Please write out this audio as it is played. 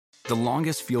The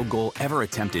longest field goal ever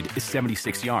attempted is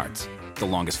 76 yards. The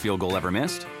longest field goal ever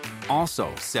missed? Also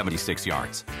 76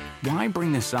 yards. Why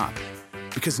bring this up?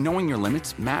 Because knowing your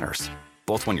limits matters,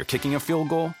 both when you're kicking a field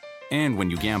goal and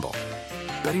when you gamble.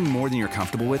 Betting more than you're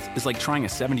comfortable with is like trying a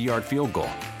 70-yard field goal.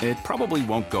 It probably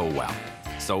won't go well.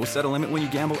 So set a limit when you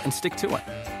gamble and stick to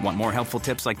it. Want more helpful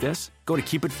tips like this? Go to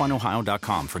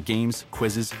keepitfunohio.com for games,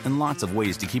 quizzes, and lots of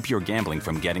ways to keep your gambling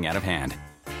from getting out of hand.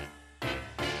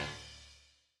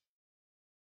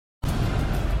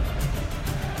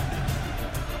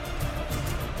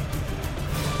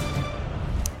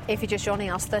 If you're just joining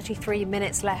us, 33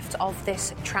 minutes left of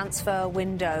this transfer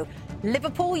window.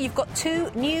 Liverpool, you've got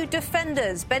two new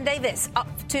defenders. Ben Davies up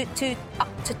to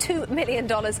 $2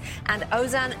 million, and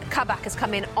Ozan Kabak has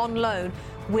come in on loan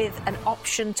with an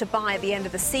option to buy at the end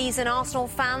of the season. Arsenal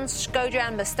fans,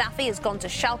 Shkodran Mustafi has gone to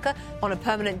Schalke on a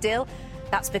permanent deal.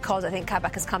 That's because I think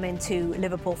Kabak has come into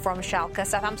Liverpool from Schalke.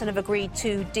 Southampton have agreed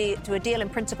to a deal in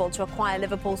principle to acquire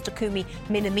Liverpool's Takumi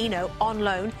Minamino on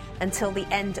loan until the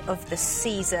end of the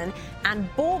season. And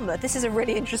Bournemouth, this is a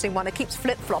really interesting one. It keeps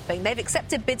flip-flopping. They've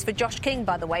accepted bids for Josh King,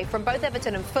 by the way, from both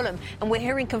Everton and Fulham. And we're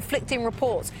hearing conflicting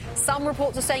reports. Some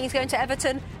reports are saying he's going to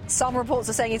Everton. Some reports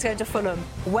are saying he's going to Fulham.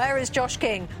 Where is Josh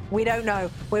King? We don't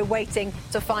know. We're waiting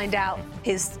to find out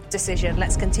his decision.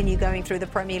 Let's continue going through the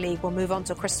Premier League. We'll move on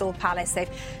to Crystal Palace. They've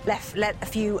let a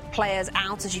few players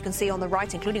out, as you can see on the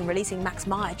right, including releasing Max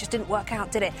Meyer. It just didn't work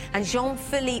out, did it? And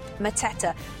Jean-Philippe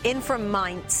Mateta, in from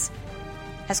Mainz,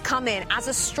 has come in as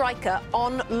a striker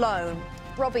on loan.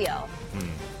 Robbie Earle,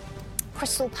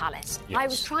 Crystal Palace. Yes. I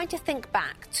was trying to think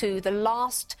back to the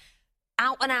last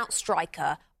out-and-out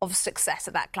striker of success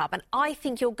at that club, and I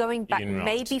think you're going back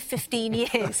maybe 15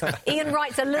 years. Ian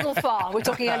Wright's a little far. We're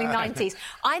talking early 90s.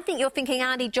 I think you're thinking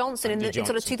Andy Johnson in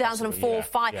sort of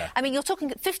 2004-5. Yeah. I mean, you're talking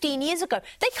 15 years ago.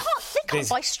 They can't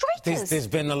buy strikers. There's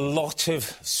been a lot of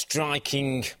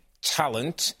striking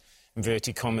talent,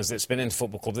 inverted commas, that's been in the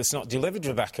football club that's not delivered,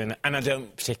 Rebecca, and I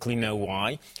don't particularly know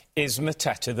why. Is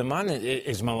Mateta the man?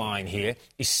 Is my line here?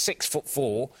 He's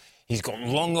 6'4". He's got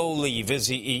long old levers.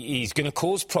 He's going to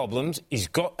cause problems. He's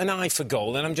got an eye for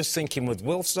goal. And I'm just thinking, with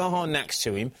Wilf Zaha next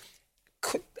to him,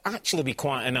 could actually be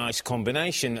quite a nice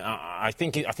combination. I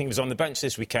think he was on the bench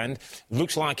this weekend.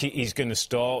 Looks like he's going to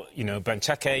start. You know,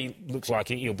 Benteke looks like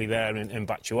he'll be there in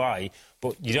Batshuayi.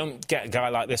 But you don't get a guy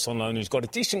like this on loan who's got a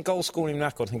decent goal-scoring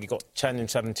record. I think he got 10 and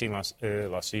 17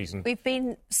 last season. We've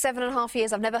been 7.5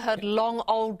 years. I've never heard long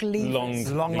old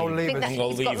levers. Long old levers.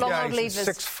 He's got long old levers.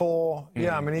 6'4".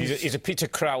 Yeah, I mean he's a Peter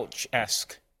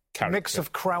Crouch-esque character. Mix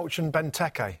of Crouch and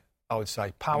Benteke, I would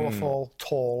say. Powerful,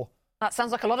 tall. That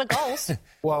sounds like a lot of goals.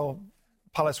 Well,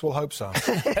 Palace will hope so.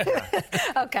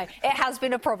 OK, it has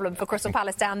been a problem for Crystal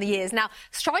Palace down the years. Now,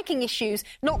 striking issues,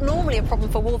 not normally a problem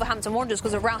for Wolverhampton Wanderers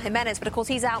because of Raul Jimenez, but of course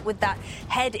he's out with that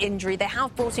head injury. They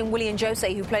have brought in Willian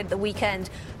Jose, who played at the weekend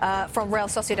from Real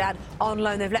Sociedad on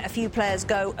loan. They've let a few players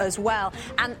go as well.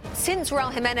 And since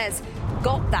Raul Jimenez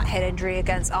got that head injury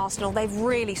against Arsenal, they've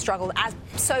really struggled, as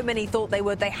so many thought they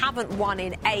would. They haven't won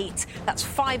in 8. That's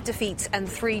 5 defeats and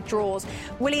 3 draws.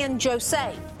 Willian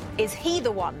Jose, is he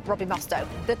the one, Robbie Mustoe,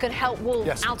 that can help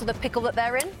Wolves out of the pickle that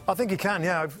they're in? I think he can,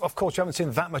 yeah. Of course, you haven't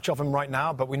seen that much of him right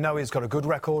now, but we know he's got a good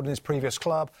record in his previous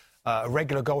club, a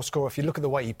regular goal scorer. If you look at the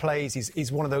way he plays,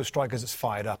 he's one of those strikers that's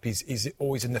fired up. He's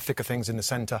always in the thick of things in the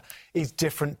centre. He's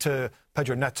different to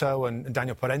Pedro Neto and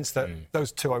Daniel Paredes.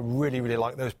 Those two, I really, really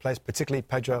like those players, particularly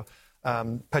Pedro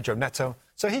Neto.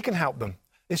 So he can help them.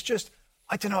 It's just,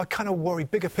 I don't know, I kind of worry,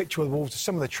 bigger picture with Wolves,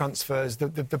 some of the transfers. The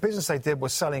business they did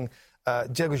was selling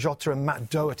Diogo Jota and Matt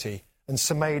Doherty and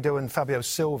Semedo and Fabio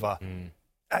Silva.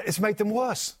 It's made them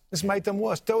worse.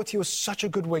 Doherty was such a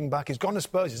good wing-back. He's gone to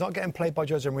Spurs. He's not getting played by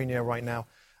Jose Mourinho right now.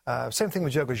 Same thing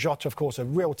with Diogo Jota, of course, a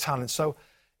real talent. So,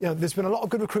 you know, there's been a lot of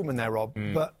good recruitment there, Rob,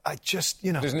 but I just,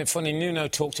 you know... Isn't it funny? Nuno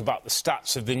talked about the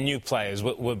stats of the new players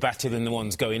were better than the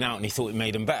ones going out, and he thought it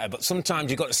made them better. But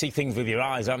sometimes you've got to see things with your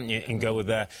eyes, haven't you, and go with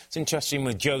there. It's interesting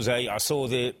with Jose. I saw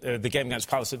the game against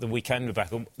Palace at the weekend,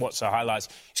 Rebecca. What's the highlights?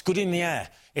 It's good in the air.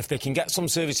 If they can get some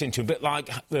service into, a bit like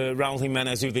Raul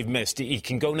Jimenez, who they've missed, he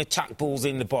can go and attack balls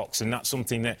in the box, and that's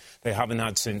something that they haven't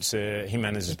had since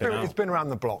Jimenez has been out. It's been around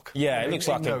the block. Yeah, it looks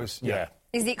like yeah.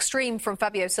 He's the extreme from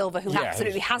Fabio Silva, who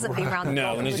absolutely hasn't been round the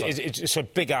block. No, and it's a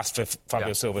big ask for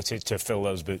Fabio Silva to fill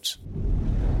those boots.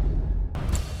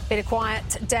 Been a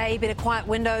quiet day, been a quiet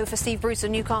window for Steve Bruce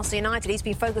of Newcastle United. He's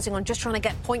been focusing on just trying to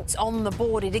get points on the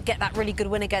board. He did get that really good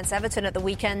win against Everton at the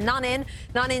weekend. None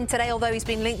in today, although he's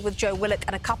been linked with Joe Willock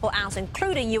and a couple out,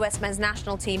 including US men's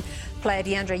national team player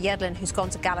DeAndre Yedlin, who's gone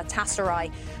to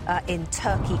Galatasaray in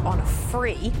Turkey on a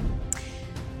free.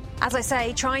 As I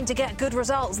say, trying to get good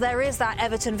results. There is that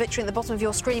Everton victory at the bottom of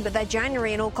your screen, but their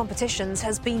January in all competitions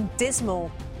has been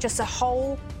dismal. Just a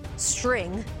whole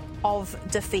string of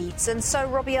defeats. And so,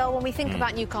 Robbie Earle, when we think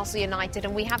about Newcastle United,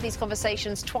 and we have these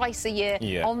conversations twice a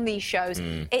year on these shows,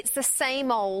 it's the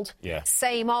same old,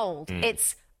 same old.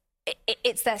 It's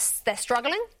they're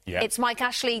struggling. Yeah. It's Mike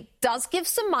Ashley does give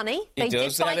some money. They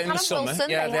did buy Callum Wilson.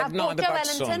 Yeah, they have bought Joe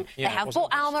Ellington. They have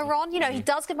bought Almiron. You know, he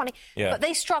does give money. Yeah. But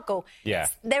they struggle. Yeah.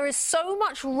 There is so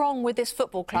much wrong with this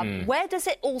football club. Where does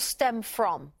it all stem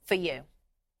from for you?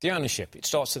 The ownership. It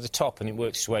starts at the top and it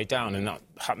works its way down, and that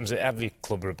happens at every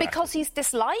club, Rebecca. Because he's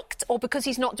disliked, or because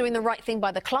he's not doing the right thing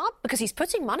by the club? Because he's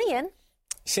putting money in?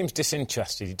 He seems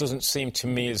disinterested. It doesn't seem to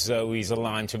me as though he's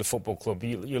aligned to the football club.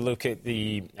 You look at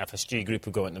the FSG group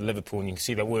who go into Liverpool and you can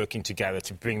see they're working together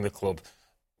to bring the club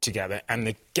together and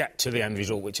they get to the end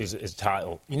result, which is a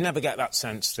title. You never get that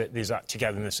sense that there's that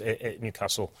togetherness at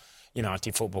Newcastle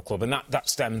United Football Club, and that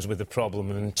stems with the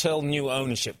problem. And until new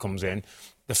ownership comes in,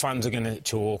 the fans are going to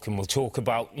talk, and we'll talk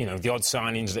about, the odd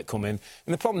signings that come in.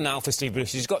 And the problem now for Steve Bruce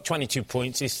is he's got 22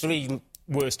 points, he's 3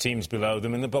 worst teams below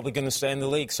them, and they're probably going to stay in the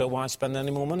league, so why spend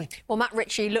any more money? Well, Matt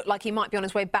Ritchie looked like he might be on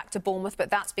his way back to Bournemouth, but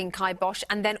that's been kiboshed.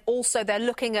 And then also they're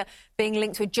looking at being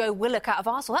linked with Joe Willock out of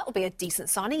Arsenal. That would be a decent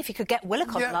signing if you could get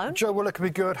Willock on loan. Joe Willock could be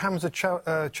good. Hamza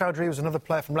Chowdhury was another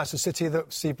player from Leicester City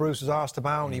that Steve Bruce was asked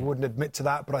about, and he wouldn't admit to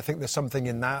that, but I think there's something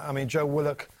in that. I mean, Joe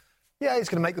Willock, he's going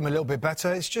to make them a little bit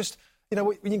better. It's just,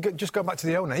 you can just go back to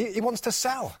the owner. He wants to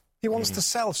sell. He wants to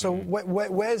sell. So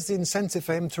where's the incentive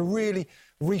for him to really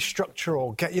restructure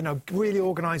or get, really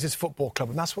organise his football club?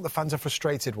 And that's what the fans are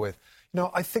frustrated with.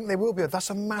 I think they will be.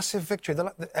 That's a massive victory. They're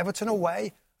like Everton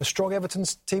away, a strong Everton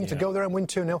team to go there and win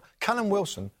 2-0. Callum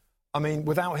Wilson, I mean,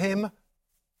 without him,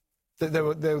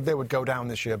 they would go down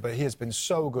this year. But he has been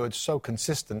so good, so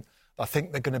consistent. I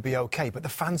think they're going to be OK. But the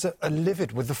fans are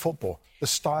livid with the football, the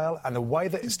style and the way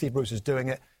that Steve Bruce is doing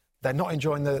it. They're not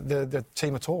enjoying the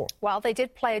team at all. Well, they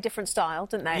did play a different style,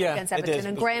 didn't they, against Everton?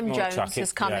 And Graham Jones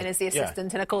has come in as the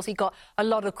assistant, and, of course, he got a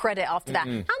lot of credit after that.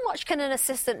 How much can an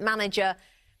assistant manager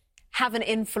have an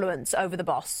influence over the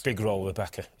boss? Big role,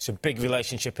 Rebecca. It's a big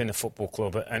relationship in a football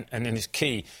club, and it's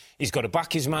key. He's got to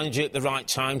back his manager at the right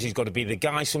times. He's got to be the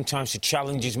guy sometimes to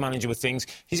challenge his manager with things.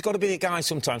 He's got to be the guy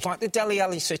sometimes, like the Dele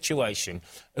Alli situation.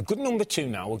 A good number 2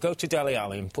 now will go to Dele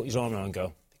Alli and put his arm around and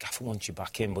go, Gaffer wants you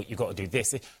back in, but you've got to do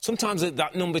this. Sometimes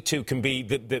that number 2 can be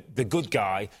the good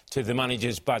guy to the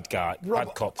manager's bad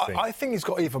cop thing. I think he's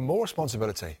got even more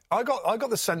responsibility. I got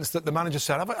the sense that the manager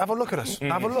said, have a look at us,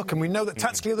 have a look. And we know that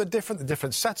tactically they're different, the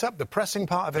different setup, the pressing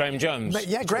part of it. Graham Jones.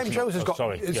 Yeah, Graham Jones has got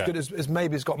good as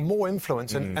maybe has got more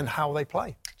influence in how they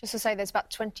play. Just to say, there's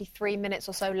about 23 minutes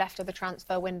or so left of the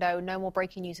transfer window. No more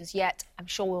breaking news as yet. I'm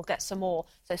sure we'll get some more,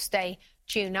 so stay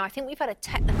tuned. Now, I think we've had a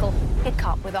technical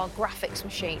hiccup with our graphics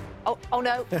machine. Oh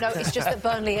no, it's just that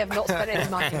Burnley have not spent any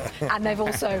money, and they've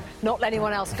also not let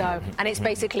anyone else go. And it's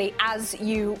basically as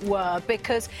you were,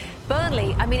 because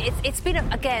Burnley, I mean, it's been,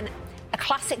 again, a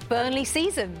classic Burnley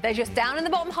season. They're just down in the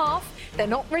bottom half. They're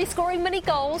not really scoring many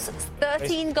goals. It's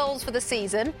 13 goals for the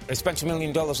season. They spent $1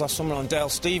 million last summer on Dale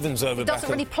Stephens over Doesn't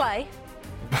really play.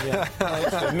 Yeah.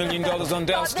 $1 million on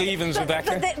Dale Stephens,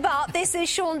 Rebecca. But this is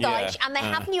Sean Dyche, and they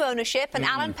have new ownership, and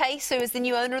Alan Pace, who is the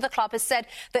new owner of the club, has said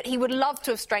that he would love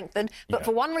to have strengthened, but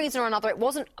for one reason or another, it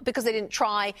wasn't because they didn't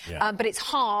try, but it's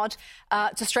hard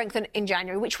to strengthen in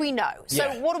January, which we know. So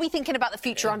what are we thinking about the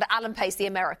future under Alan Pace, the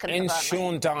American? In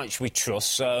Sean Dyche we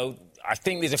trust, so I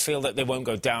think there's a feel that they won't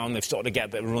go down. They've started to get a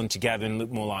bit of a run together and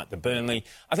look more like the Burnley.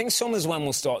 I think summer's when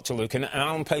we'll start to look, and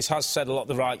Alan Pace has said a lot of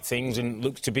the right things and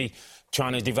looks to be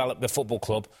trying to develop the football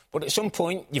club. But at some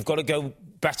point, you've got to go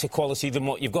better quality than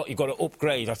what you've got. You've got to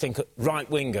upgrade, I think, right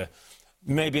winger,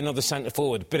 maybe another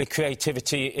centre-forward, bit of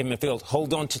creativity in midfield,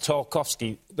 hold on to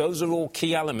Tarkowski. Those are all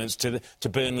key elements to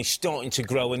Burnley starting to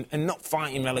grow and not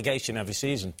fighting relegation every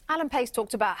season. Alan Pace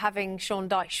talked about having Sean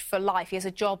Dyche for life. He has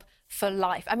a job for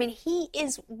life. I mean, he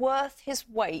is worth his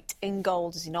weight in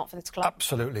gold, is he not, for this club?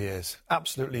 Absolutely is.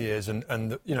 Absolutely is. And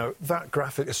that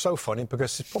graphic is so funny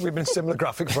because it's probably been a similar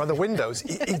graphic for other windows.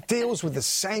 He deals with the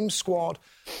same squad,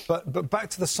 but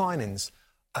back to the signings.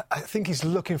 I think he's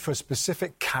looking for a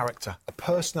specific character, a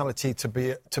personality to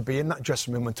be in that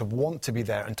dressing room and to want to be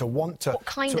there and to want to... What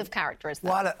kind of character is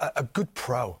that? Well, a good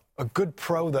pro. A good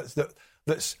pro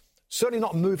that's certainly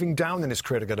not moving down in his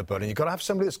career to go to Burnley. You've got to have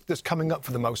somebody that's coming up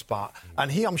for the most part.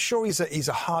 And I'm sure he's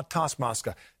a hard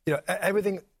taskmaster.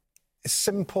 Everything is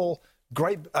simple,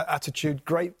 great attitude,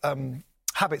 great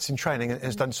habits in training, and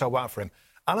has done so well for him.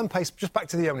 Alan Pace, just back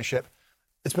to the ownership,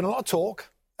 there's been a lot of talk,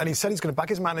 and he said he's going to back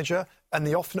his manager, and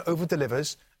he often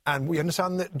over-delivers. And we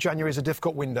understand that January is a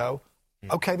difficult window.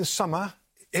 OK, the summer,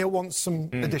 he'll want some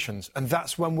additions. And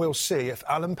that's when we'll see if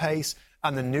Alan Pace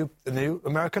and the new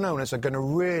American owners are going to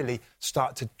really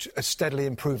start to steadily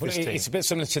improve this team. It's a bit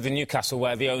similar to the Newcastle,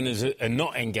 where the owners are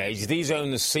not engaged. These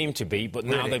owners seem to be, but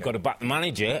now they've got to back the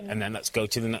manager, and then let's go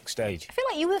to the next stage. I feel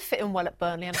like you were fitting well at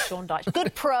Burnley under Sean Dyche.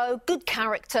 Good pro, good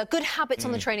character, good habits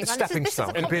on the training ground. Stepping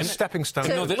stone. It'd be a stepping stone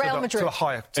to Real Madrid. To a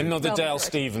higher team. Another Dale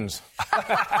Stephens. You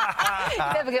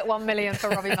never get $1 million for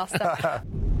Robbie Mustoe.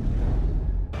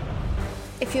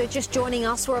 If you're just joining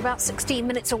us, we're about 16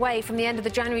 minutes away from the end of the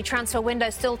January transfer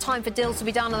window. Still time for deals to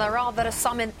be done, and there are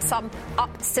some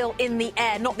up still in the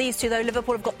air. Not these two, though.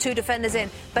 Liverpool have got 2 defenders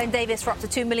in. Ben Davies for up to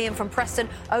 $2 million from Preston.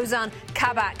 Ozan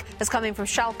Kabak has come in from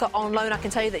Schalke on loan. I can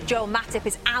tell you that Joel Matip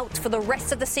is out for the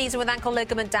rest of the season with ankle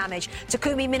ligament damage.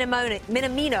 Takumi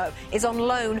Minamino is on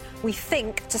loan, we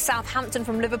think, to Southampton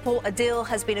from Liverpool. A deal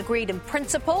has been agreed in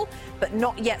principle, but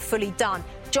not yet fully done.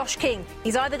 Josh King,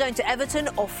 he's either going to Everton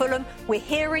or Fulham. We're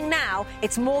hearing now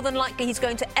it's more than likely he's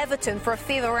going to Everton for a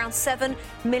fee of around $7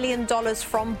 million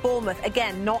from Bournemouth.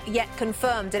 Again, not yet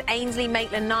confirmed. And Ainsley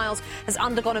Maitland-Niles has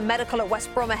undergone a medical at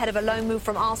West Brom ahead of a loan move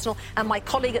from Arsenal. And my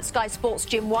colleague at Sky Sports,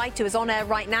 Jim White, who is on air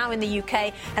right now in the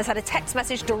UK, has had a text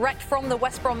message direct from the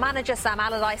West Brom manager, Sam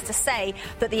Allardyce, to say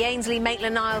that the Ainsley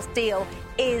Maitland-Niles deal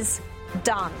is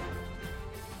done.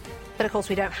 But, of course,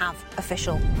 we don't have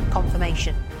official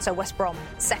confirmation. So West Brom,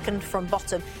 second from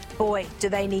bottom. Boy, do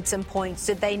they need some points.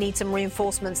 Did they need some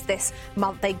reinforcements this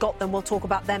month? They got them. We'll talk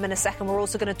about them in a second. We're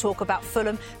also going to talk about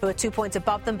Fulham, who are 2 points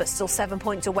above them, but still 7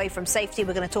 points away from safety.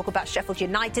 We're going to talk about Sheffield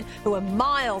United, who are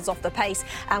miles off the pace.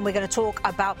 And we're going to talk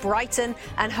about Brighton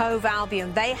and Hove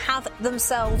Albion. They have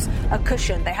themselves a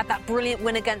cushion. They had that brilliant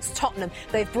win against Tottenham.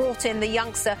 They've brought in the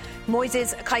youngster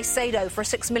Moises Caicedo for a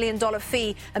 $6 million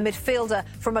fee, a midfielder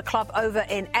from a club over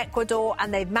in Ecuador,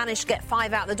 and they've managed to get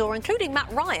 5 out the door, including Matt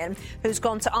Ryan, who's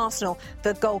gone to Arsenal,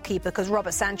 the goalkeeper, because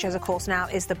Robert Sanchez, of course, now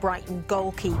is the Brighton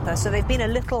goalkeeper. So they've been a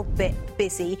little bit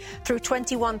busy through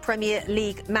 21 Premier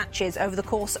League matches over the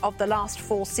course of the last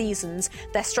 4 seasons.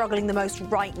 They're struggling the most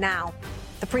right now.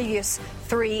 The previous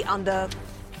 3 under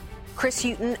Chris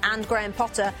Hughton and Graham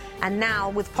Potter, and now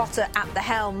with Potter at the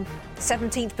helm,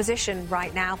 17th position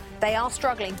right now. They are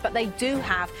struggling, but they do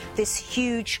have this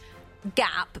huge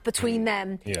gap between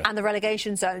them and the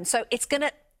relegation zone. So it's going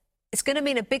to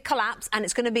mean a big collapse, and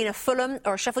it's going to mean a Fulham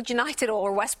or a Sheffield United or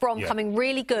a West Brom coming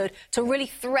really good to really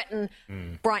threaten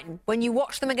Brighton. When you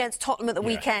watch them against Tottenham at the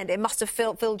weekend, it must have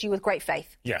filled you with great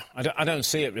faith. Yeah, I don't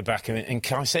see it, Rebecca. And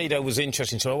Caicedo was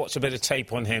interesting, so I watched a bit of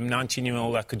tape on him,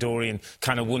 19-year-old Ecuadorian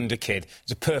kind of wonder kid.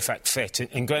 It's a perfect fit.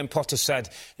 And Graham Potter said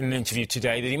in an interview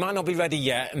today that he might not be ready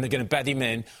yet, and they're going to bed him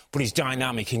in, but he's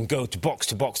dynamic, he can go to box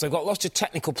to box. They've got lots of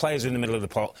technical players in the middle of the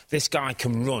pot. This guy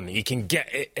can run, he can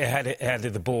get ahead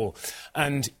of the ball.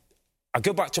 And I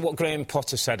go back to what Graham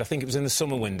Potter said, I think it was in the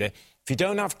summer window. If you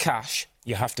don't have cash,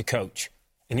 you have to coach.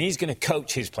 And he's going to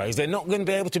coach his players. They're not going to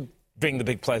be able to bring the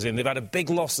big players in. They've had a big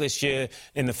loss this year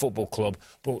in the football club.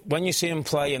 But when you see them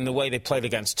play in the way they played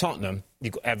against Tottenham,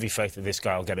 you've got every faith that this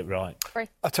guy will get it right.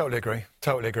 I totally agree.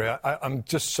 I'm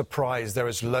just surprised they're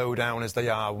as low down as they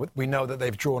are. We know that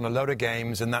they've drawn a load of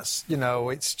games, and that's,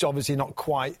 it's obviously not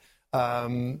quite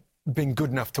been good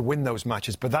enough to win those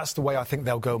matches, but that's the way I think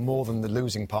they'll go more than the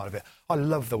losing part of it. I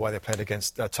love the way they played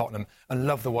against Tottenham, and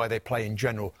love the way they play in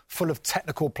general. Full of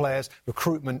technical players,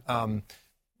 recruitment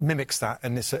mimics that,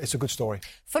 and it's a good story.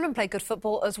 Fulham play good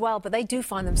football as well, but they do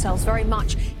find themselves very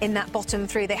much in that bottom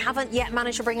 3. They haven't yet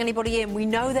managed to bring anybody in. We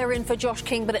know they're in for Josh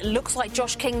King, but it looks like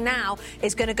Josh King now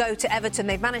is going to go to Everton.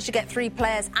 They've managed to get 3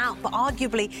 players out, but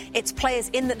arguably it's players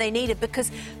in that they needed,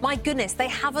 because, my goodness, they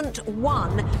haven't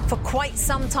won for quite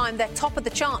some time. They're top of the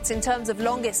charts in terms of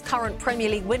longest current Premier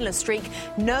League winless streak.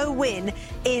 No win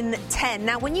in 10.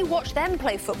 Now, when you watch them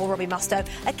play football, Robbie Mustoe,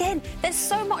 again, there's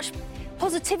so much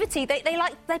positivity. They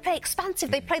play expansive.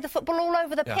 They play the football all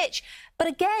over the pitch. But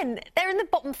again, they're in the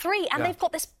bottom 3, and they've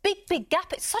got this big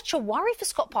gap. It's such a worry for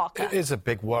Scott Parker. It is a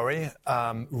big worry.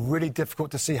 Really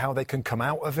difficult to see how they can come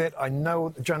out of it. I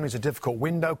know January's a difficult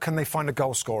window. Can they find a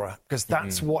goal scorer? Because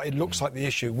that's what it looks like the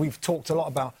issue. We've talked a lot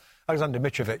about Alexander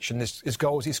Mitrovic and his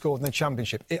goals he scored in the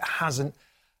Championship. He hasn't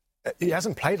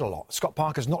played a lot. Scott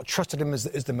Parker's not trusted him as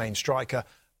the main striker.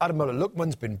 Ademola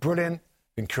Lookman's been brilliant.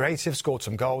 Been creative, scored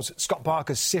some goals. Scott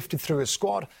Parker's sifted through his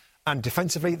squad, and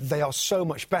defensively they are so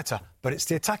much better. But it's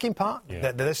the attacking part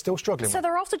that they're still struggling with. So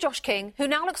they're after Josh King, who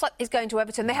now looks like he's going to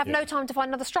Everton. They have no time to find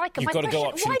another striker. You've got to go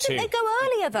option 2. Why didn't they go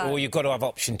earlier, though? Well, you've got to have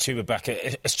option 2,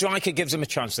 Rebecca. A striker gives them a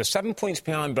chance. They're 7 points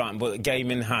behind Brighton, but a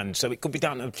game in hand, so it could be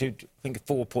down to, I think,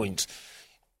 4 points.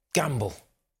 Gamble.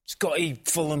 Scotty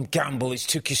Fulham gamble.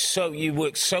 You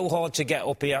worked so hard to get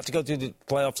up here, had to go to the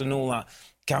playoffs and all that.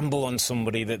 Gamble on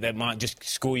somebody that might just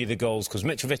score you the goals, because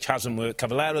Mitrovic hasn't worked.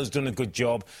 Cavallero's done a good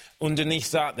job.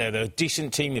 Underneath that, they're a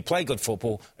decent team. They play good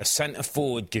football. A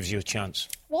centre-forward gives you a chance.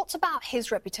 What about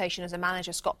his reputation as a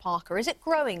manager, Scott Parker? Is it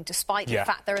growing despite the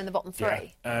fact they're in the bottom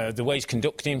three? Yeah. The way he's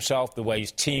conducting himself, the way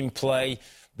his team play,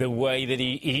 the way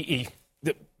that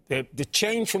the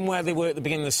change from where they were at the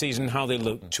beginning of the season, how they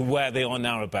looked, to where they are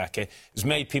now, Rebecca, has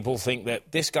made people think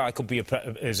that this guy could be a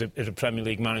Premier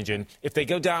League manager. And if they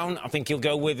go down, I think he'll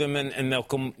go with them and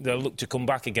they'll look to come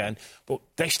back again. But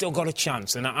they still got a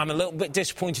chance. And I'm a little bit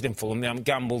disappointed in Fulham. They haven't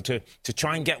gambled to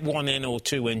try and get 1 in or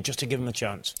 2 in just to give them a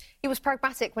chance. He was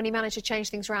pragmatic when he managed to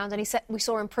change things around, and he said we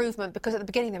saw improvement, because at the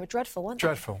beginning they were dreadful, weren't they?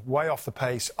 Dreadful. Way off the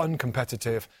pace,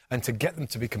 uncompetitive. And to get them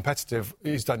to be competitive,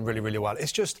 he's done really, really well.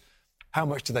 It's just... how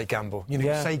much do they gamble? You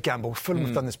say gamble. Fulham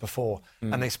have done this before,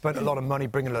 and they spent a lot of money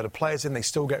bringing a lot of players in. They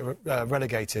still get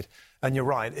relegated. And you're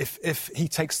right. If he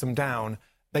takes them down,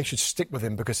 they should stick with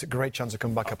him, because it's a great chance to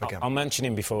come back up again. I'll mention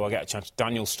him before I get a chance.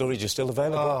 Daniel Sturridge is still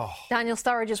available. Daniel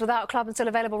Sturridge is without a club and still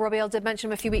available. Robbie Earl did mention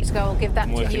him a few weeks ago. I'll give that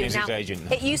to you. Now,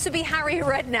 it used to be Harry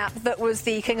Redknapp that was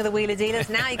the king of the wheeler dealers.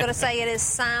 Now you've got to say it is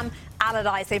Sam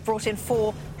Allardyce. They've brought in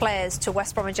 4 players to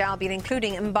West Bromwich Albion,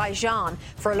 including Mbaye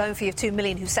for a loan fee of $2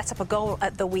 million, who set up a goal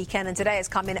at the weekend. And today has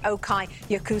come in Okay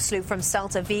Yakuslu from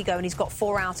Celta Vigo, and he's got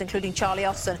 4 out, including Charlie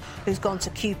Austin, who's gone to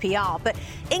QPR. But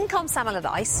in comes Sam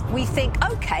Allardyce. We think,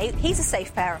 OK, he's a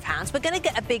safe pair of hands. We're going to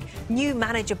get a big new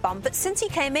manager bump. But since he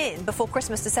came in before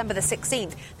Christmas, December the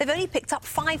 16th, they've only picked up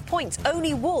 5 points.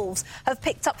 Only Wolves have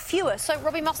picked up fewer. So,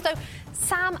 Robbie Mustoe,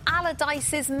 Sam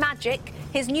Allardyce's magic,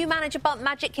 his new manager bump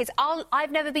magic, his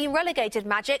I've never been relegated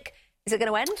magic, is it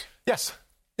going to end? Yes.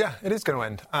 Yeah, it is going to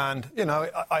end. And, you know,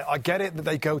 I get it that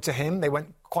they go to him. They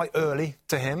went quite early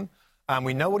to him. And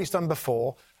we know what he's done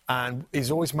before. And he's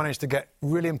always managed to get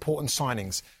really important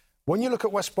signings. When you look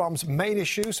at West Brom's main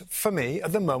issues, for me,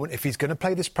 at the moment, if he's going to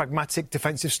play this pragmatic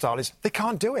defensive style, is they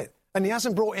can't do it. And he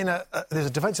hasn't brought in there's a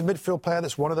defensive midfield player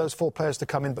that's one of those 4 players to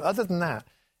come in. But other than that,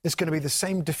 it's going to be the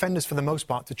same defenders for the most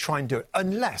part to try and do it.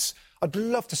 Unless, I'd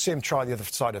love to see him try the other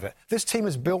side of it. This team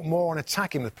is built more on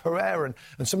attacking with Pereira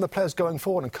and some of the players going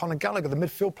forward. And Conor Gallagher, the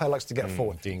midfield player, likes to get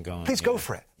forward. Please go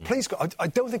for it. Please go. I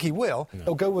don't think he will. No.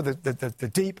 He'll go with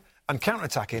the deep and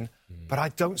counter-attacking. But I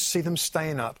don't see them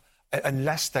staying up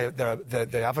unless they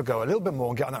have a go a little bit more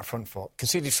and get on that front foot.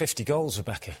 Conceded 50 goals,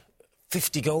 Rebecca.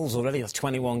 50 goals already, that's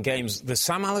 21 games. The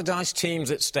Sam Allardyce teams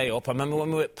that stay up, I remember when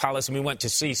we were at Palace and we went to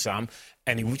see Sam,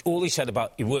 and all he said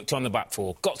about, he worked on the back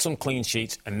 4, got some clean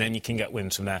sheets, and then you can get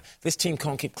wins from there. This team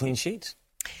can't keep clean sheets.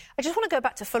 I just want to go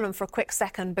back to Fulham for a quick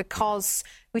second, because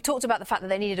we talked about the fact that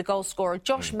they needed a goal scorer.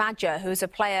 Josh Maja, who's a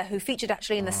player who featured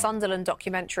actually in the Sunderland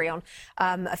documentary on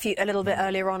a little bit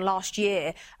earlier on last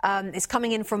year, is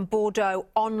coming in from Bordeaux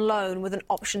on loan with an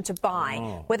option to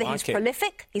buy. Whether he's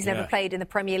prolific, he's never played in the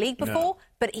Premier League before,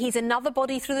 but he's another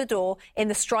body through the door in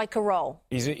the striker role.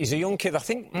 He's a young kid. I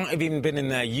think might have even been in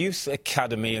their youth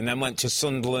academy and then went to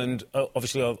Sunderland,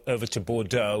 obviously over to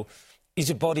Bordeaux. He's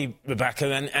a body, Rebecca,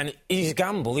 and he's a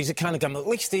gamble. He's a kind of gamble. At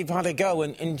least they've had a go.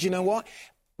 And do you know what?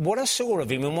 What I saw of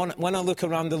him, and when I look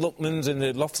around the Lookmans and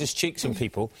the Loftus-Cheeks and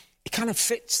people, he kind of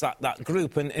fits that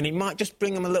group, and he might just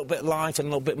bring them a little bit of life and a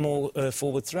little bit more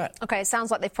forward threat. OK, it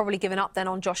sounds like they've probably given up then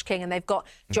on Josh King, and they've got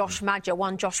Josh Maja,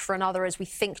 one Josh for another, as we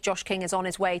think Josh King is on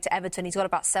his way to Everton. He's got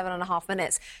about 7.5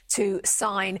 minutes to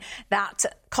sign that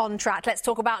contract. Let's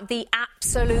talk about the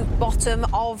absolute bottom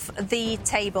of the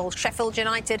table. Sheffield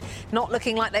United not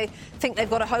looking like they think they've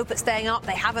got a hope at staying up.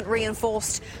 They haven't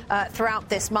reinforced throughout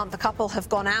this month. A couple have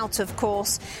gone out, of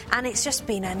course, and it's just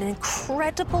been an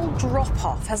incredible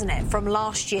drop-off, hasn't it, from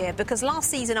last year? Because last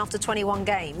season, after 21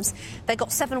 games, they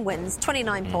got 7 wins,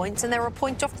 29 points, and they were a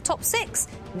point off the top 6.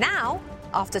 Now,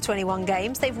 after 21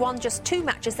 games, they've won just 2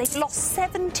 matches. They've lost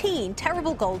 17.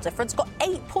 Terrible goal difference. Got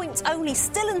 8 points only,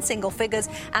 still in single figures,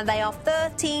 and they are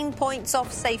 13 points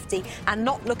off safety and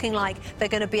not looking like they're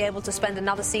going to be able to spend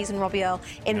another season, Robbie Earl,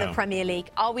 in the Premier League.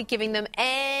 Are we giving them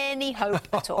any hope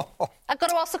at all? I've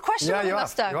got to ask the question,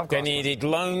 Mustoe. They needed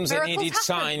loans, they needed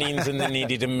signings, and they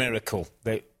needed a miracle.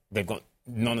 They've got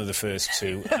none of the first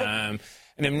 2.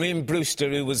 And then Ryan Brewster,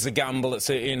 who was the gamble at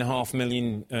 $13.5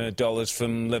 million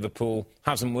from Liverpool,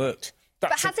 hasn't worked.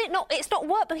 But has it not? It's not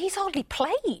worked, but he's hardly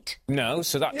played. No,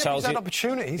 so that tells you... He's had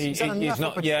opportunities. He's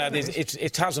not. Opportunities.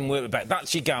 It hasn't worked. But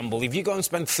that's your gamble. If you go and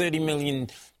spend $30 million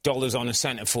on a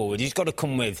centre-forward, he's got to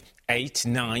come with 8,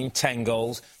 9, 10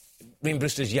 goals. Ryan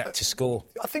Brewster's yet to score.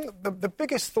 I think the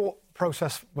biggest thought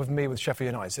process with me with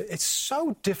Sheffield United. It's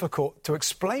so difficult to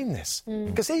explain this.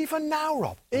 Because even now,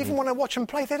 Rob, even when I watch them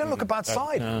play, they don't look a bad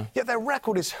side. Yet their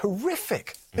record is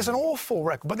horrific. It's an awful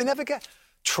record, but they never get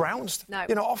trounced. No.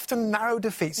 You know, often narrow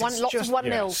defeats. Lots of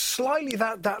 1-0. Slightly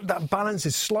that balance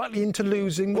is slightly into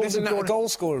losing. Well, isn't that a goal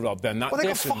scorer, Rob, then? That well, they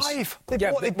difference? got 5.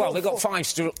 They've got 5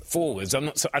 forwards.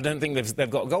 I don't think they've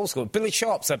got a goal scorer. Billy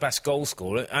Sharp's their best goal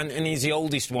scorer, and he's the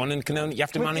oldest one, and you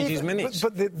have to manage his minutes.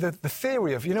 But the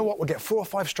theory of, you know what, we'll get 4 or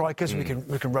 5 strikers, we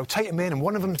can rotate them in, and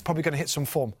one of them's probably going to hit some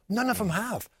form. None of them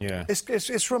have. Yeah.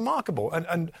 It's remarkable.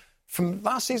 And from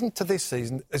last season to this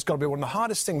season, it's got to be one of the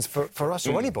hardest things for us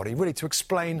or anybody, really, to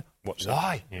explain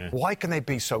why. Yeah. Why can they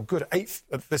be so good? 8th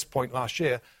at this point last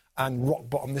year and rock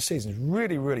bottom this season. It's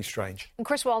really, really strange. And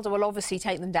Chris Wilder will obviously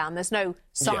take them down. There's no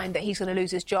sign that he's going to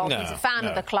lose his job. He's a fan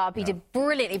of the club. He did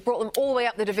brilliantly, brought them all the way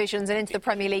up the divisions and into the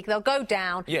Premier League. They'll go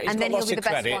down, and then he'll be the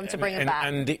best one to bring them back.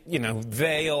 And, you know,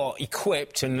 they are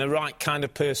equipped and the right kind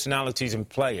of personalities and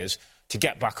players to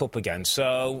get back up again.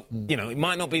 So, you know, it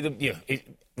might not be the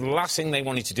last thing they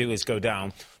wanted to do is go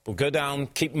down, but go down,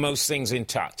 keep most things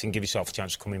intact and give yourself a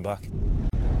chance of coming back.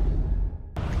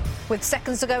 With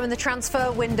seconds to go in the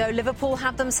transfer window, Liverpool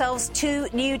have themselves 2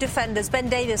 new defenders. Ben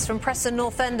Davies from Preston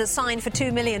North End has signed for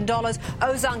 $2 million.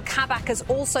 Ozan Kabak has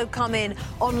also come in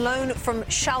on loan from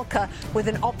Schalke with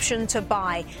an option to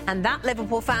buy. And that,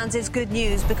 Liverpool fans, is good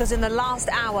news because in the last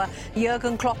hour,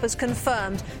 Jurgen Klopp has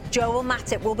confirmed Joel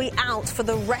Matip will be out for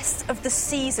the rest of the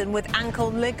season with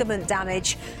ankle ligament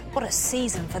damage. What a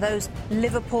season for those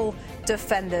Liverpool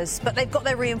defenders. But they've got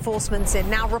their reinforcements in.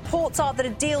 Now, reports are that a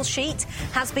deal sheet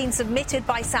has been submitted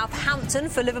by Southampton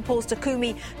for Liverpool's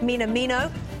Takumi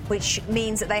Minamino, which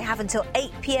means that they have until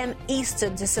 8 p.m.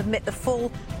 Eastern to submit the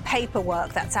full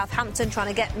paperwork. That's Southampton trying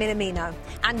to get Minamino.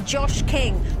 And Josh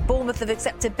King. Bournemouth have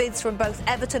accepted bids from both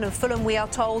Everton and Fulham, we are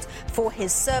told, for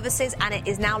his services, and it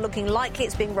is now looking likely,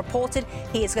 it's being reported,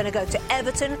 he is going to go to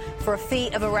Everton for a fee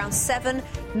of around $7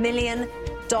 million.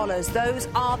 Those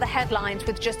are the headlines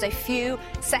with just a few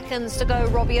seconds to go.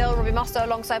 Robbie Earle, Robbie Mustoe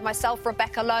alongside myself,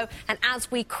 Rebecca Lowe. And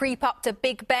as we creep up to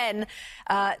Big Ben,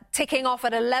 ticking off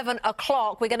at 11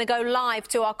 o'clock, we're going to go live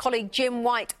to our colleague Jim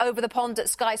White over the pond at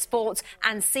Sky Sports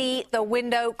and see the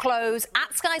window close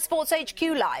at Sky Sports HQ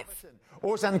Live.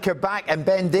 Ozan Kabak and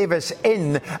Ben Davies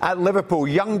in at Liverpool,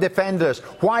 young defenders.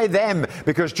 Why them?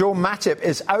 Because Joe Matip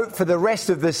is out for the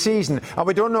rest of the season. And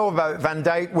we don't know about Van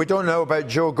Dijk, we don't know about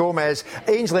Joe Gomez.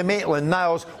 Ainsley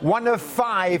Maitland-Niles, 1 of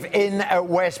 5 in at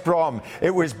West Brom.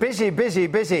 It was busy,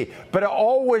 but it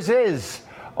always is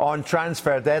on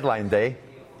transfer deadline day.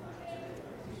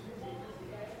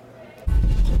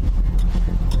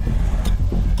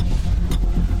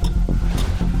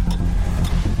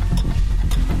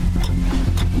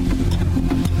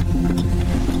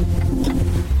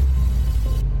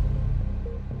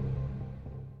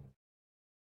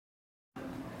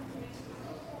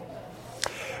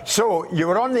 So, you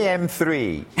were on the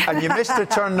M3 and you missed the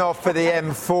turn off for the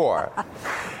M4.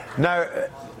 Now,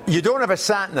 you don't have a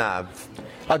sat-nav.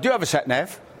 I do have a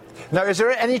sat-nav. Now, is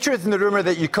there any truth in the rumour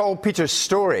that you called Peter's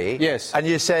story? Yes. And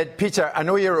you said, Peter, I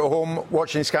know you're at home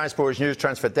watching Sky Sports News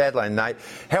Transfer Deadline night.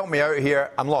 Help me out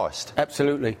here, I'm lost.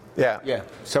 Absolutely. Yeah.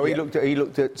 So he looked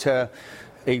at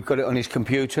he got it on his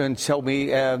computer and told me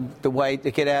the way to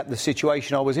get out of the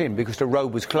situation I was in because the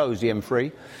road was closed, the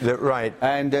M3. Right.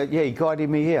 And, he guided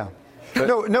me here. But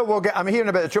no, I'm hearing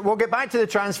about we'll get back to the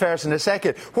transfers in a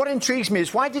second. What intrigues me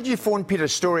is why did you phone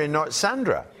Peter's story and not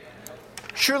Sandra?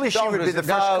 Surely she would be the first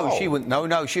call. No, she wouldn't.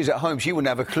 No, she's at home. She wouldn't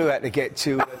have a clue how to get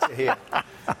to here.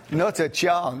 Not a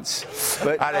chance.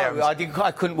 But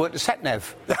I couldn't work the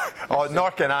sat-nav. Oh,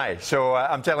 nor can I. So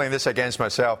I'm telling this against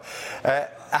myself.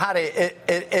 Harry,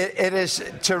 it is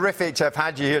terrific to have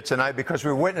had you here tonight because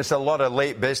we've witnessed a lot of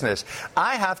late business.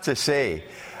 I have to say,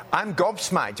 I'm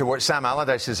gobsmacked at what Sam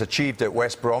Allardyce has achieved at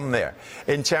West Brom there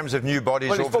in terms of new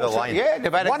bodies over the line. Yeah,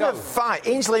 they've had 1 of 5.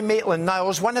 Ainsley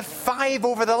Maitland-Niles, 1 of 5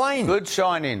 over the line. Good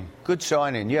signing,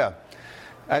 yeah.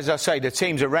 As I say, the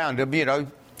teams around them, they're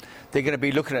going to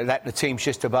be looking at that. The teams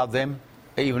just above them,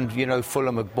 even,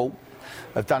 Fulham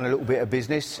have done a little bit of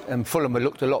business, and Fulham have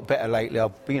looked a lot better lately.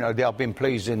 I've been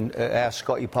pleased in how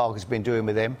Scotty Parker's been doing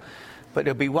with them. But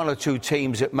there'll be 1 or 2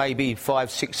 teams that may be 5,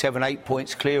 6, 7, 8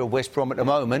 points clear of West Brom at the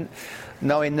moment,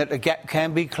 knowing that the gap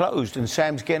can be closed. And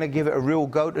Sam's going to give it a real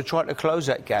go to try to close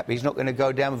that gap. He's not going to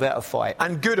go down without a fight.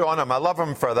 And good on him. I love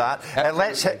him for that.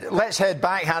 Let's head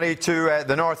back, Harry, to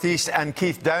the North East and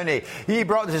Keith Downey. He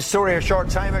brought us a story a short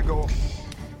time ago.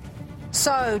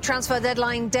 So, transfer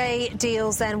deadline day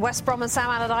deals then. West Brom and Sam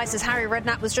Allardyce, as Harry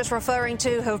Redknapp was just referring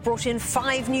to, have brought in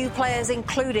 5 new players,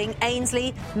 including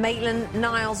Ainsley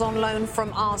Maitland-Niles on loan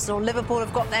from Arsenal. Liverpool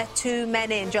have got their 2 men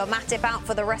in. Joe Matip out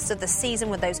for the rest of the season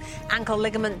with those ankle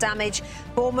ligament damage.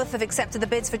 Bournemouth have accepted the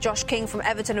bids for Josh King from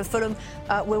Everton and Fulham.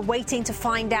 We're waiting to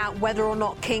find out whether or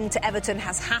not King to Everton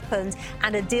has happened.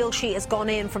 And a deal sheet has gone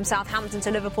in from Southampton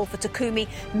to Liverpool for Takumi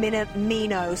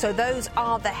Minamino. So those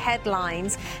are the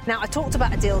headlines. Now, I talked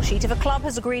about a deal sheet. If a club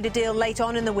has agreed a deal late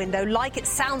on in the window, like it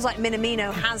sounds like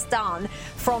Minamino has done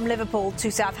from Liverpool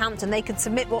to Southampton, they can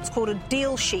submit what's called a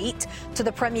deal sheet to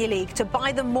the Premier League to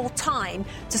buy them more time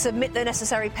to submit the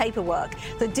necessary paperwork.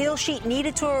 The deal sheet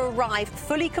needed to arrive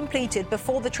fully completed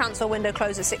before the transfer window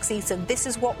closes this season. This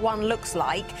is what one looks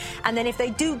like. And then if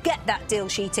they do get that deal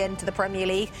sheet into the Premier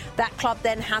League, that club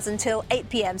then has until 8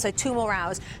 p.m, so 2 more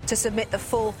hours, to submit the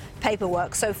full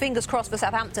paperwork. So fingers crossed for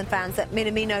Southampton fans that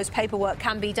Minamino's paperwork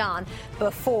can be done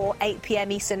before 8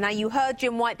 p.m. Eastern. Now, you heard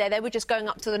Jim White there. They were just going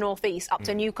up to the northeast, up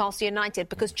to Newcastle United,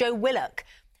 because Joe Willock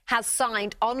has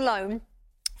signed on loan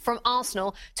from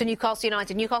Arsenal to Newcastle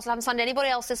United. Newcastle haven't signed anybody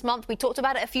else this month. We talked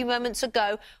about it a few moments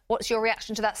ago. What's your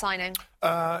reaction to that signing?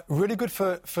 Really good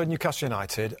for Newcastle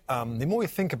United. The more you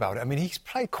think about it, I mean, he's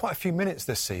played quite a few minutes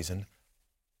this season.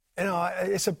 You know,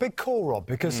 it's a big call, Rob,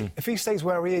 because if he stays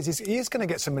where he is going to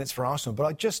get some minutes for Arsenal.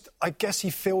 But I guess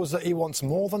he feels that he wants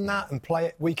more than that and play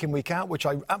it week in, week out, which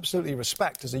I absolutely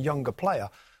respect as a younger player.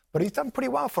 But he's done pretty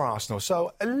well for Arsenal.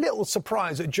 So a little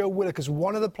surprised that Joe Willock is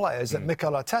one of the players that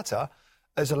Mikel Arteta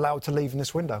is allowed to leave in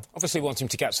this window. Obviously want him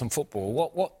to get some football.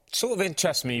 What sort of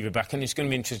interests me, Rebecca, and it's going to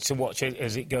be interesting to watch it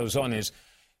as it goes on, is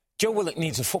Joe Willock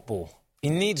needs a football. He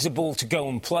needs the ball to go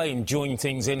and play and join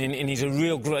things in, and he's a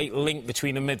real great link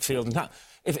between the midfield and that.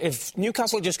 If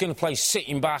Newcastle are just going to play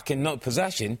sitting back and not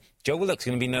possession, Joe Willock's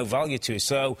going to be no value to it.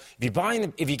 So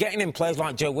if you're getting in players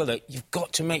like Joe Willock, you've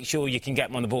got to make sure you can get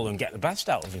him on the ball and get the best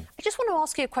out of him. I just want to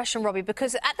ask you a question, Robbie,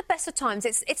 because at the best of times,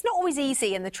 it's not always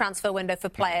easy in the transfer window for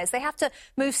players. They have to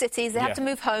move cities, they have to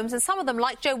move homes, and some of them,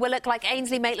 like Joe Willock, like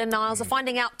Ainsley Maitland-Niles, are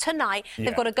finding out tonight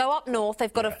they've got to go up north,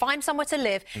 they've got to find somewhere to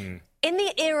live. In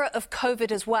the era of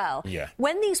COVID as well,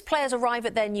 when these players arrive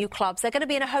at their new clubs, they're going to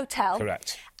be in a hotel.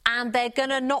 Correct. And they're going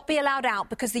to not be allowed out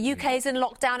because the UK is in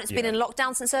lockdown. It's been in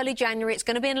lockdown since early January. It's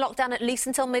going to be in lockdown at least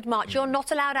until mid-March. You're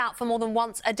not allowed out for more than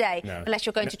once a day unless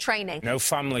you're going to training. No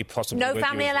family possible. No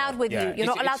family allowed with you. You're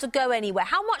not allowed to go anywhere.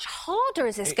 How much harder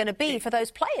is this going to be for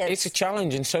those players? It's a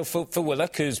challenge. And so for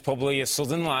Willock, who's probably a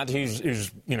southern lad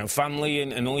who's family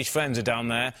and all his friends are down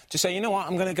there, to say, you know what,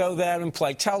 I'm going to go there and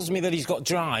play, tells me that he's got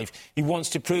drive. He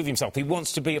wants to prove himself. He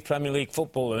wants to be a Premier League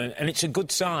footballer. And it's a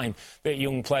good sign that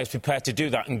young players prepared to do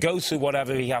that and go through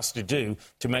whatever he has to do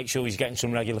to make sure he's getting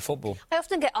some regular football. I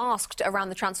often get asked around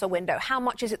the transfer window, how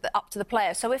much is it up to the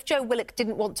player? So if Joe Willock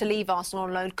didn't want to leave Arsenal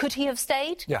on loan, could he have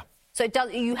stayed? Yeah. So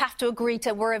you have to agree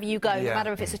to wherever you go, no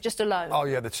matter if it's just a loan? Oh,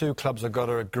 yeah, the 2 clubs have got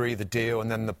to agree the deal, and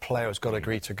then the player's got to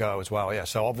agree to go as well, yeah.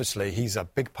 So obviously he's a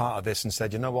big part of this and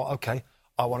said, you know what, OK,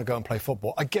 I want to go and play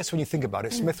football. I guess when you think about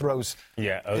it, Smith Rowe's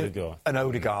an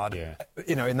Odegaard.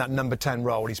 You know, in that number 10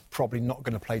 role, he's probably not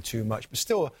going to play too much, but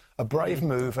still a brave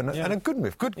move and a good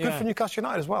move. Good for Newcastle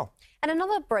United as well. And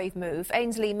another brave move,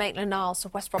 Ainsley Maitland-Niles to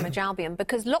West Bromwich Albion,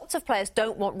 because lots of players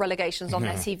don't want relegations on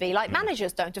their CV, like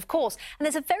managers don't, of course. And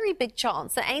there's a very big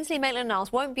chance that Ainsley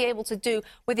Maitland-Niles won't be able to do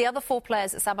with the other 4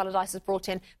 players that Sam Allardyce has brought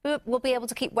in, but will be able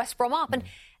to keep West Brom up. And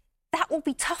that will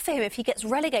be tough for him if he gets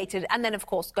relegated and then, of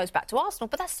course, goes back to Arsenal.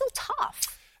 But that's still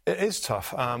tough. It is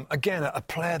tough. Again, a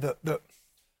player that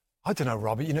I don't know,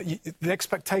 Robbie, you know, the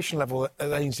expectation level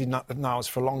at Ainsley Niles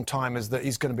for a long time is that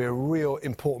he's going to be a real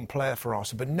important player for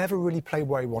Arsenal, but never really played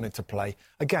where he wanted to play.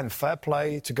 Again, fair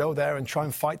play to go there and try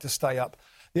and fight to stay up.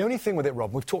 The only thing with it,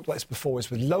 Rob, we've talked about this before,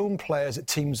 is with loan players at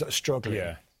teams that are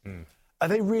struggling. Are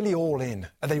they really all in?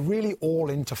 Are they really all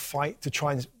in to fight to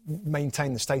try and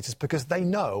maintain the status? Because they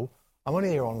know, I'm only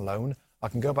here on loan, I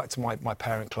can go back to my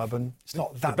parent club and it's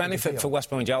not that. The benefit for West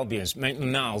Bromwich Albion is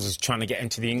Maitland-Niles is trying to get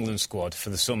into the England squad for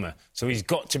the summer. So he's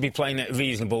got to be playing at a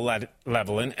reasonable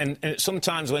level. And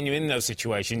sometimes when you're in those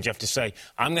situations, you have to say,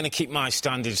 I'm going to keep my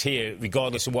standards here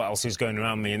regardless of what else is going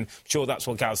around me. And I'm sure that's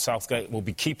what Gareth Southgate will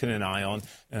be keeping an eye on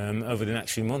over the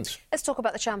next few months. Let's talk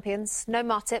about the champions. No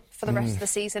Matip for the rest of the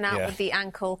season, out with the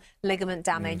ankle ligament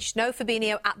damage. No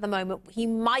Fabinho at the moment. He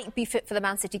might be fit for the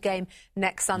Man City game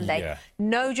next Sunday.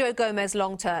 No Joe Gomez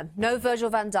long-term. No Virgil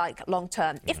van Dijk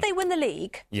long-term. If they win the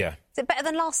league, is it better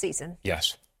than last season?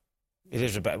 Yes. It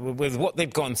is better. With what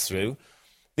they've gone through,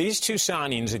 these 2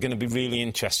 signings are going to be really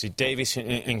interesting. Davies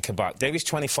and Kabak. Davies,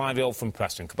 25-year-old from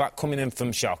Preston. Kabak coming in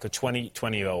from Schalke,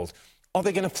 20-year-old. Are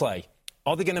they going to play?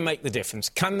 Are they going to make the difference?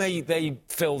 Can they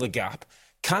fill the gap?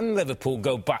 Can Liverpool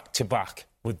go back-to-back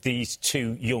with these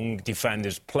two young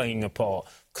defenders playing a part?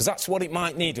 Because that's what it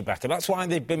might need, Rebecca. That's why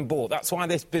they've been bought. That's why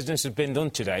this business has been done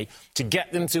today, to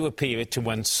get them to a period to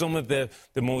when some of the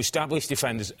more established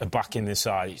defenders are back in the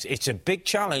side. It's a big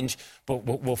challenge, but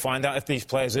we'll find out if these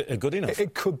players are good enough.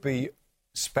 It could be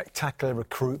spectacular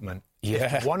recruitment.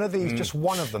 Yeah. If one of these, just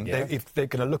one of them, if they're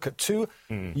going to look at two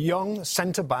young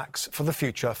centre-backs for the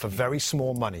future for very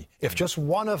small money. If just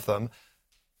one of them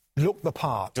look the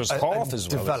part does and half as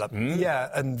well develop,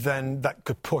 and then that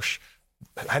could push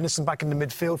Henderson back in the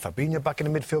midfield, Fabinho back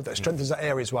in the midfield, that strengthens that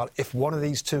area as well. If one of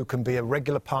these two can be a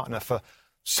regular partner for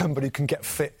somebody who can get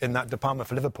fit in that department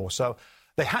for Liverpool. So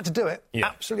they had to do it,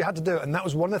 absolutely had to do it. And that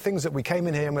was one of the things that we came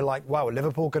in here and we're like, wow, are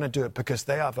Liverpool going to do it? Because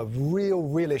they have a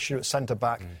real issue at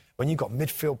centre-back. When you've got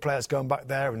midfield players going back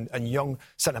there and young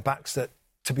centre-backs that,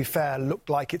 to be fair, look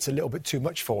like it's a little bit too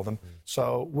much for them.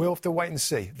 So we'll have to wait and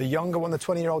see. The younger one, the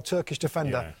 20-year-old Turkish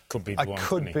defender, could be the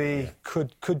one,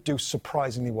 could do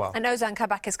surprisingly well. And Ozan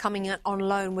Kabak is coming in on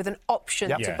loan with an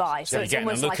option to buy. So it's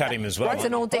almost look like at him as well. It's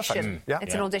an audition.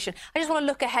 It's an audition. I just want to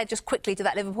look ahead just quickly to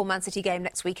that Liverpool-Man City game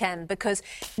next weekend, because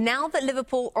now that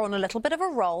Liverpool are on a little bit of a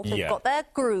roll, they've got their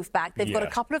groove back, they've got a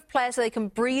couple of players so they can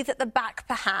breathe at the back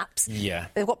perhaps.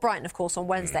 They've got Brighton, of course, on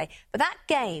Wednesday. But that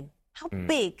game, how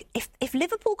big? If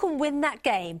Liverpool can win that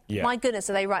game, my goodness,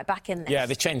 are they right back in this? Yeah,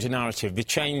 they change the narrative. They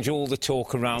change all the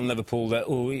talk around Liverpool that,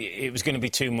 it was going to be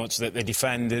too much, that the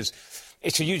defenders...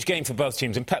 It's a huge game for both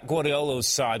teams, and Pep Guardiola's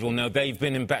side will know they've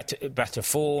been in better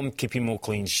form, keeping more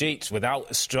clean sheets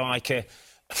without a striker.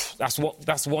 That's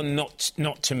one not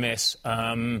to miss.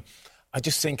 I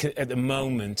just think at the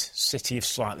moment, City have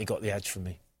slightly got the edge for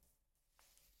me.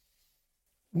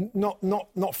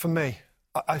 Not for me.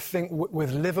 I think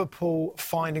with Liverpool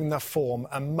finding their form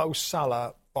and Mo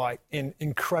Salah in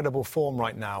incredible form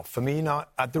right now. Firmino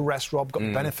at the rest, Rob, got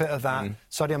the benefit of that.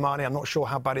 Sadio Mane, I'm not sure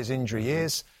how bad his injury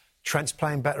is. Trent's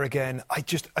playing better again. I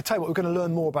tell you what, we're going to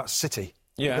learn more about City.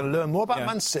 We're going to learn more about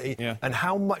Man City and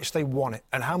how much they want it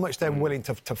and how much they're willing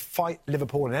to fight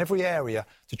Liverpool in every area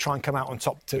to try and come out on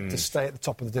top, to stay at the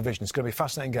top of the division. It's going to be a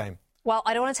fascinating game. Well,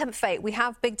 I don't want to tempt fate. We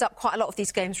have bigged up quite a lot of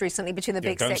these games recently between the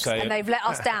big six, and they've let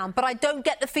us down. But I don't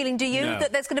get the feeling, do you,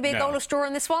 that there's going to be a goalless draw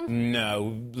in this one?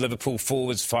 No. Liverpool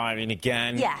forwards firing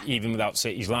again, even without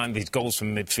City's line. These goals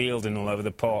from midfield and all over the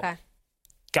park. Okay.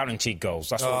 Guaranteed goals.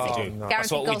 That's what we do. No.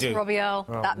 That's what we do. Guaranteed goals for Robbie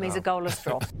Earle. That means a goalless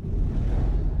draw.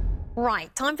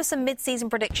 Right, time for some mid-season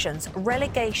predictions.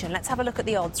 Relegation. Let's have a look at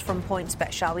the odds from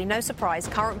PointsBet, shall we? No surprise,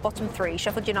 current bottom three,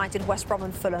 Sheffield United, West Brom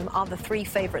and Fulham, are the three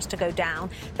favourites to go down.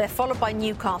 They're followed by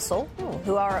Newcastle,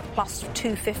 who are at plus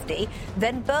 250,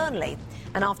 then Burnley.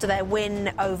 And after their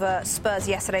win over Spurs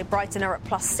yesterday, Brighton are at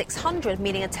plus 600,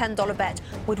 meaning a $10 bet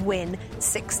would win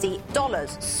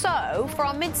 $60. So, for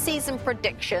our mid-season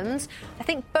predictions, I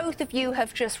think both of you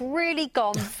have just really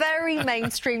gone very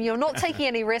mainstream. You're not taking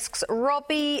any risks.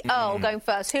 Robbie Earle going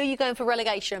first. Who are you going for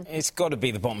relegation? It's got to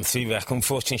be the bottom three, Beck.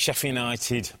 Unfortunately, Sheffield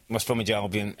United, West Bromwich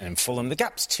Albion and Fulham. The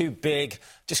gap's too big.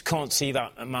 Just can't see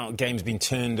that amount of games being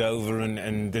turned over,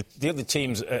 and the other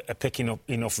teams are picking up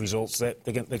enough results that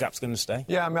the gap's going to stay.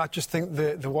 Yeah, I mean, I just think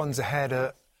the ones ahead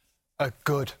are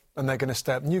good, and they're going to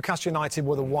stay up. Newcastle United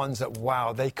were the ones that,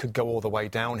 wow, they could go all the way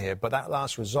down here. But that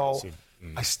last result,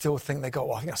 I still think they got,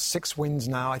 I think that's 6 wins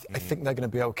now. I think they're going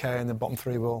to be OK, and the bottom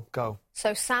three will go.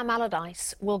 So Sam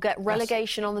Allardyce will get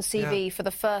relegation on the CV for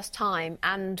the first time,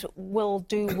 and will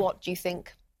do what, do you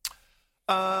think?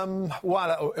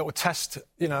 Well, it will test,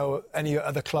 any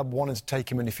other club wanting to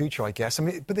take him in the future, I guess. I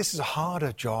mean, but this is a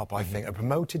harder job, I think. A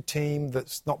promoted team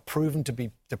that's not proven to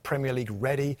be the Premier League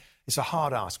ready. It's a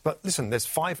hard ask. But listen, there's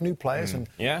 5 new players,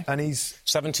 and he's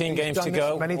 17 games to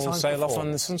go. Many times sail before. off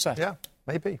on the sunset. Yeah.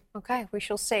 Maybe. OK, we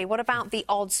shall see. What about the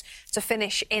odds to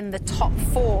finish in the top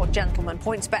 4, gentlemen?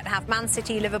 PointsBet have Man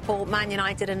City, Liverpool, Man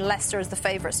United and Leicester as the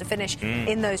favourites to finish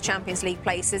in those Champions League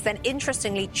places. Then,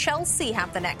 interestingly, Chelsea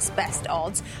have the next best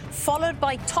odds, followed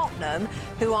by Tottenham,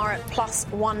 who are at plus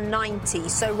 190.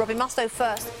 So, Robbie Mustoe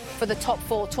first for the top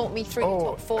 4. Talk me through the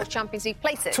top 4 Champions League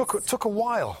places. Took a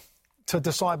while to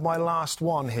decide my last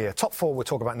one here. Top 4 we'll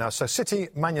talk about now. So, City,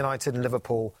 Man United and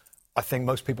Liverpool. I think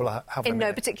most people have them in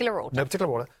no particular order. No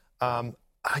particular order. I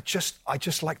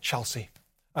just like Chelsea,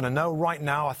 and I know right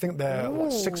now I think they're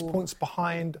 6 points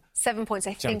behind. 7 points,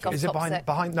 I think. Is it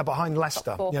behind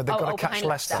Leicester? They've got to catch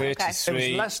Leicester.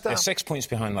 33. Leicester. They're 6 points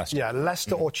behind Leicester. Yeah,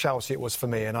 Leicester or Chelsea. It was for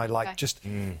me, and I like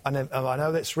And I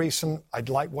know that's recent. I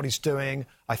like what he's doing.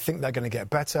 I think they're going to get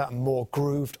better and more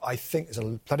grooved. I think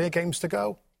there's plenty of games to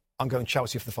go. I'm going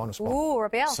Chelsea for the final spot. Ooh,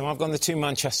 Robbie Earle. So I've gone the 2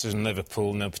 Manchesters and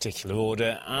Liverpool, no particular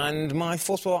order. And my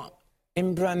fourth spot,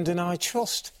 in Brendan I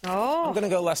trust. Oh. I'm going to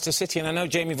go Leicester City, and I know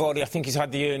Jamie Vardy, I think he's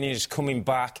had the earnings coming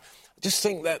back. I just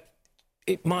think that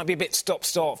it might be a bit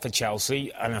stop-start for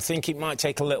Chelsea, and I think it might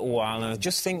take a little while, and I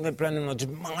just think that Brendan Rodgers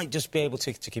might just be able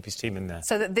to keep his team in there.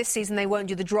 So that this season they won't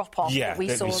do the drop-off that we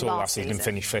saw last season. And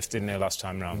finish fifth in there last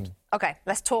time round. OK,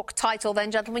 let's talk title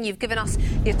then, gentlemen. You've given us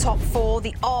your top four.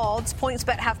 The odds,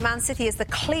 PointsBet have Man City as the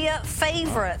clear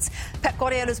favourites. Pep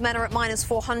Guardiola's men are at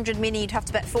 -400, meaning you'd have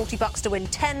to bet $40 to win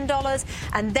 $10.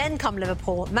 And then come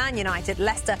Liverpool, Man United,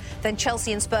 Leicester, then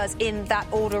Chelsea and Spurs in that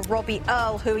order. Robbie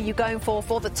Earle, who are you going for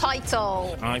the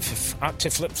title? I've had to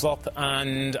flip-flop,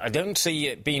 and I don't see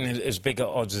it being as big at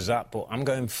odds as that, but I'm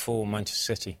going for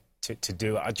Manchester City to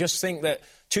do it. I just think that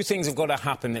two things have got to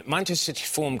happen. That Manchester City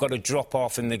form got to drop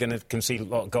off and they're going to concede a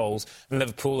lot of goals, and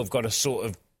Liverpool have got to sort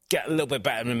of get a little bit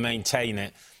better and maintain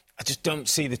it. I just don't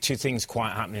see the two things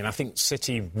quite happening. I think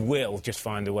City will just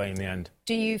find a way in the end.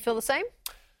 Do you feel the same?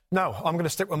 No, I'm going to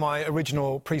stick with my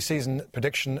original pre-season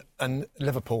prediction and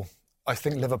Liverpool. I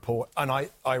think Liverpool, and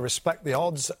I respect the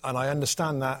odds and I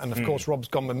understand that, and of course Rob's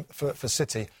gone for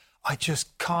City. I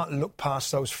just can't look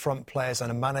past those front players and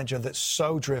a manager that's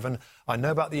so driven. I know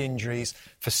about the injuries.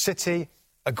 For City,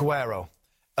 Aguero.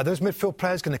 Are those midfield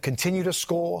players going to continue to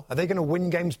score? Are they going to win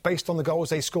games based on the goals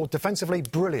they scored? Defensively,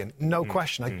 brilliant, no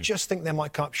question. I just think they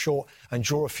might come up short and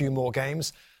draw a few more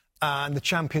games. And the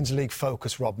Champions League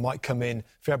focus, Rob, might come in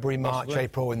February, March,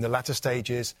 April, in the latter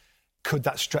stages. Could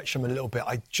that stretch them a little bit?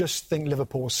 I just think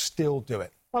Liverpool will still do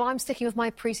it. Well, I'm sticking with my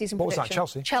pre-season prediction. What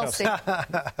was that, Chelsea?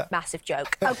 Massive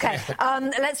joke. OK,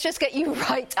 let's just get you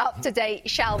right up to date,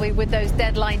 shall we, with those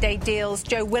deadline day deals.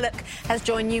 Joe Willock has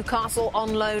joined Newcastle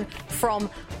on loan from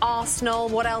Arsenal.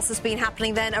 What else has been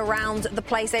happening then around the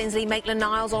place? Ainsley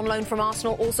Maitland-Niles on loan from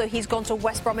Arsenal. Also, he's gone to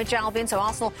West Bromwich Albion, so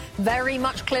Arsenal very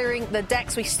much clearing the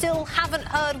decks. We still haven't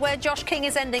heard where Josh King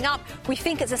is ending up. We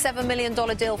think it's a $7 million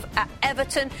deal at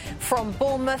Everton from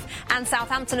Bournemouth, and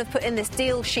Southampton have put in this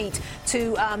deal sheet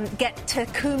to get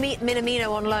Takumi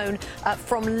Minamino on loan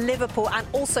from Liverpool, and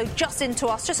also just into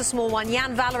us, just a small one,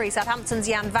 Jan Valery, Southampton's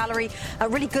Jan Valery,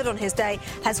 really good on his day,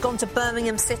 has gone to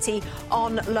Birmingham City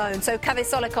on loan. So Kaveh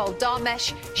Solikol,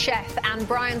 Dharmesh Sheth and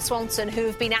Brian Swanson, who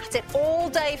have been at it all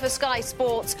day for Sky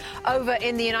Sports over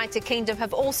in the United Kingdom,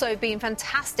 have also been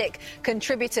fantastic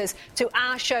contributors to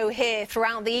our show here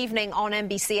throughout the evening on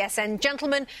NBCSN.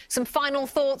 Gentlemen, some final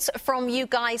thoughts from you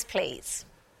guys, please.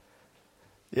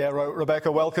 Yeah,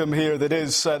 Rebecca, welcome here. That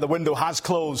is, the window has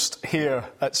closed here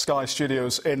at Sky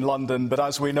Studios in London, but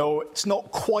as we know, it's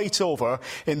not quite over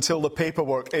until the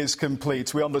paperwork is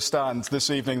complete. We understand this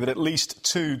evening that at least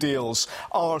two deals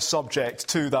are subject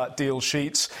to that deal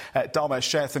sheet. Dharmesh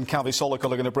Sheth and Kaveh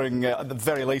Solikol are going to bring the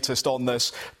very latest on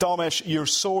this. Dharmesh, your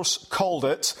source called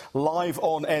it live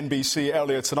on NBC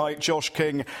earlier tonight. Josh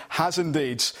King has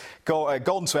indeed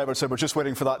gone to Everton. We're just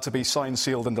waiting for that to be signed,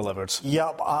 sealed and delivered.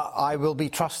 Yep, I will be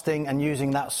trusting and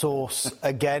using that source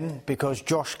again, because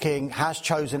Josh King has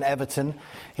chosen Everton.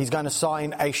 He's going to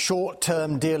sign a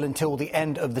short-term deal until the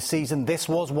end of the season. This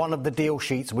was one of the deal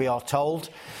sheets, we are told.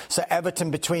 So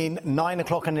Everton between 9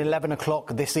 o'clock and 11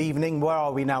 o'clock this evening. Where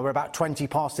are we now? We're about 20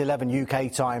 past 11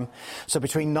 UK time. So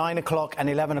between 9 o'clock and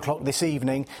 11 o'clock this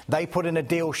evening, they put in a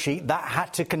deal sheet that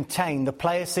had to contain the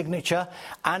player signature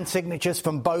and signatures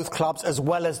from both clubs, as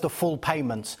well as the full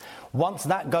payments. Once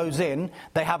that goes in,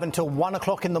 they have until 1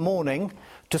 o'clock in the morning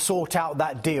to sort out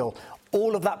that deal.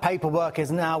 All of that paperwork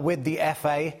is now with the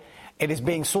FA. It is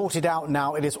being sorted out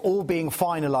now. It is all being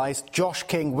finalised. Josh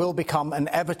King will become an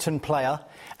Everton player,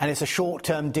 and it's a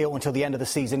short-term deal until the end of the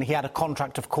season. He had a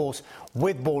contract, of course,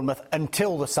 with Bournemouth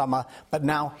until the summer, but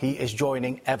now he is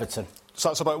joining Everton. So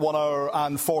that's about 1 hour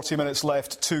and 40 minutes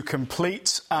left to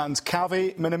complete. And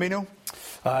Kaveh Minamino?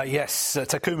 Yes,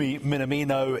 Takumi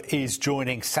Minamino is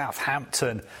joining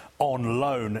Southampton on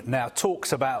loan. Now,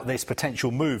 talks about this potential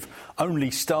move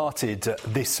only started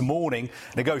this morning.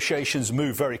 Negotiations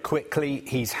move very quickly.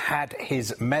 He's had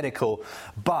his medical,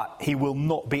 but he will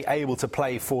not be able to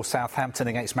play for Southampton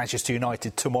against Manchester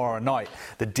United tomorrow night.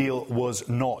 The deal was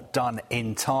not done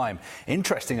in time.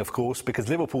 Interesting, of course, because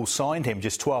Liverpool signed him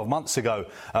just 12 months ago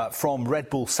from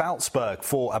Red Bull Salzburg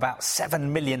for about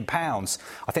 £7 million.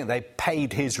 I think they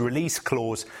paid his release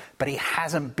clause, but he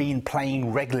hasn't been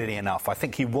playing regularly enough. I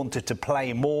think he wanted to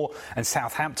play more, and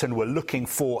Southampton were looking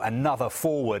for another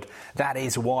forward. That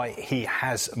is why he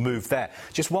has moved there.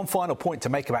 Just one final point to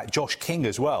make about Josh King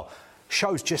as well.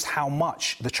 Shows just how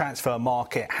much the transfer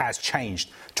market has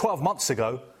changed. 12 months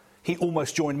ago, he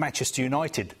almost joined Manchester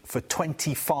United for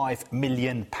 £25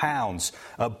 million.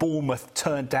 Bournemouth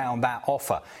turned down that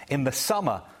offer. In the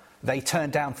summer, They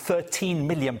turned down £13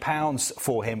 million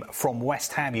for him from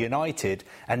West Ham United,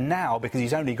 and now, because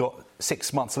he's only got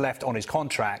 6 months left on his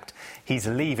contract, he's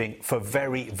leaving for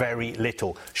very, very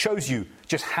little. Shows you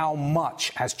just how much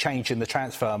has changed in the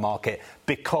transfer market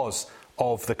because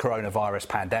of the coronavirus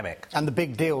pandemic. And the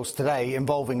big deals today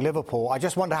involving Liverpool. I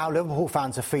just wonder how Liverpool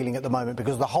fans are feeling at the moment,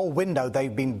 because the whole window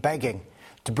they've been begging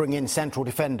to bring in central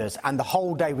defenders, and the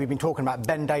whole day we've been talking about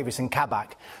Ben Davies and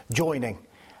Kabak joining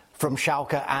from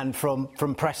Schalke and from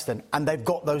Preston, and they've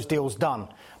got those deals done.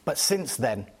 But since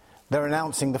then, they're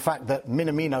announcing the fact that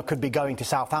Minamino could be going to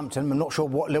Southampton. I'm not sure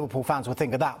what Liverpool fans would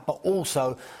think of that, but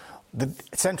also the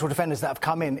central defenders that have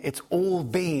come in, it's all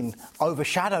been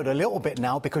overshadowed a little bit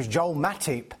now because Joel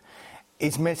Matip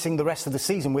is missing the rest of the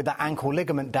season with that ankle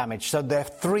ligament damage. So there are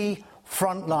 3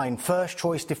 frontline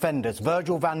first-choice defenders,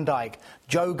 Virgil van Dijk,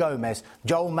 Joe Gomez,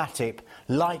 Joel Matip,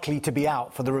 likely to be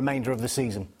out for the remainder of the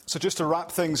season. So just to wrap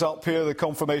things up here, the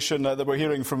confirmation that we're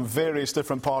hearing from various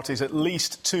different parties, at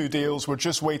least 2 deals. We're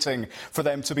just waiting for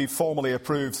them to be formally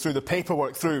approved through the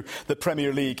paperwork, through the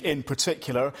Premier League in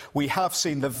particular. We have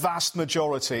seen the vast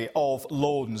majority of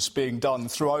loans being done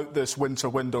throughout this winter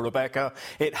window, Rebecca.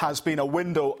 It has been a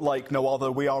window like no other.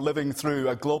 We are living through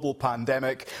a global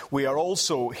pandemic. We are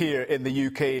also here in the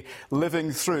UK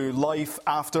living through life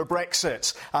after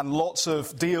Brexit, and lots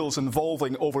of deals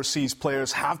involving overseas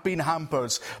players have been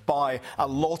hampered by a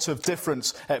lot of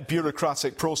different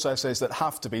bureaucratic processes that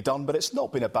have to be done. But it's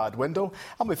not been a bad window,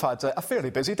 and we've had a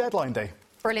fairly busy deadline day.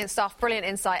 Brilliant stuff, brilliant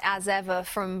insight as ever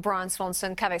from Brian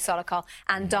Swanson, Kaveh Solakal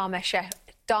and Dharmesh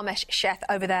Sheth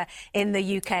over there in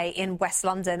the UK, in West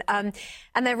London. And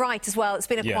they're right as well. It's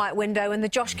been a quiet window, and the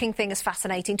Josh King thing is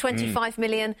fascinating. £25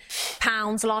 million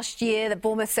last year that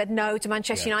Bournemouth said no to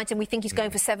Manchester United. We think he's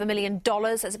going for $7 million.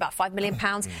 That's about £5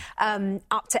 million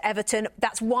up to Everton.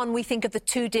 That's one, we think, of the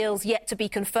 2 deals yet to be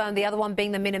confirmed, the other one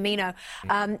being the Minamino.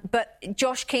 But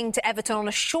Josh King to Everton on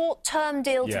a short-term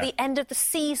deal to the end of the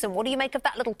season. What do you make of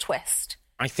that little twist?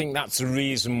 I think that's the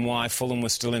reason why Fulham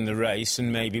was still in the race,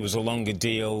 and maybe it was a longer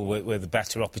deal with a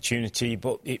better opportunity.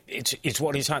 But it's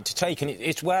what he's had to take, and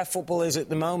it's where football is at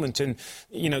the moment. And,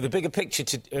 you know, the bigger picture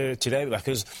today,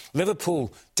 because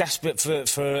Liverpool, desperate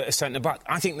for a centre-back.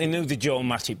 I think they knew the Joel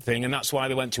Matip thing, and that's why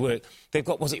they went to work. They've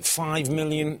got, was it £5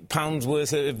 million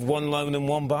worth of one loan and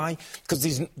one buy?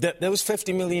 Because there was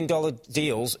 $50 million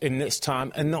deals in this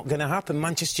time and not going to happen.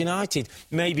 Manchester United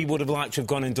maybe would have liked to have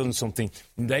gone and done something.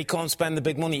 They can't spend the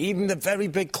big money. Even the very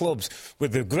big clubs,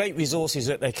 with the great resources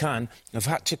that they can, have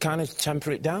had to kind of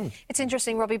temper it down. It's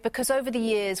interesting, Robbie, because over the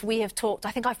years we have talked,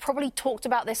 I think I've probably talked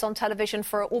about this on television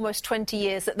for almost 20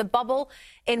 years, that the bubble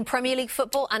in Premier League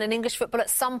football and in English football at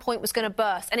some point was going to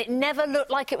burst, and it never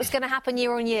looked like it was going to happen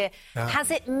year on year.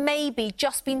 Has it maybe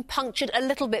just been punctured a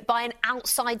little bit by an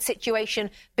outside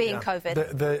situation being COVID?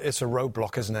 It's a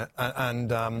roadblock, isn't it?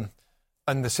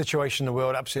 And the situation in the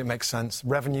world absolutely makes sense.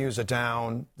 Revenues are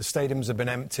down. The stadiums have been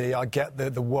empty. I get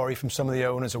the worry from some of the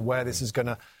owners of where this is going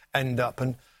to end up.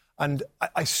 But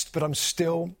I'm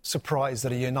still surprised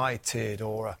that a United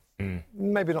or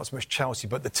maybe not so much Chelsea,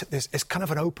 but it's kind of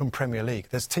an open Premier League.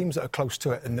 There's teams that are close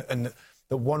to it, and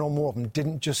the one or more of them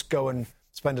didn't just go and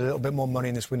spend a little bit more money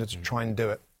in this window to try and do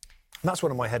it. And that's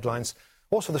one of my headlines.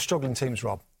 Also, the struggling teams,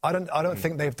 Rob. I don't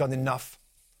think they've done enough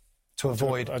to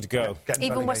avoid getting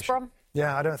even West Brom.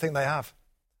 Yeah, I don't think they have.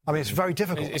 I mean, it's very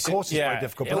difficult. Of course, it's very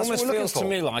difficult. But it almost feels to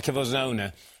me like if I was an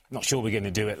owner, not sure we're going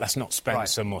to do it, let's not spend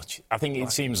so much. I think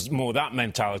it seems more that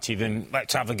mentality than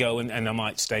let's have a go and I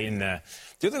might stay in there.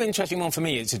 The other interesting one for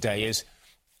me today is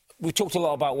we talked a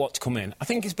lot about what's come in. I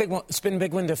think it's been a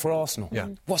big window for Arsenal. Yeah.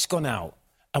 What's gone out?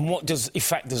 And what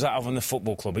effect does that have on the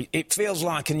football club? It feels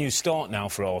like a new start now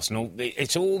for Arsenal.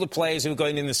 It's all the players who are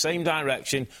going in the same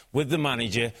direction with the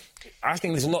manager. I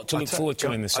think there's a lot to look forward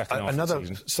to in the second half of the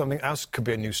season. Something else could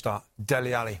be a new start.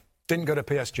 Dele Alli. Didn't go to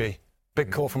PSG.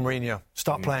 Big call from Mourinho.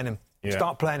 Start playing him. Yeah.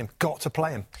 Start playing him. Got to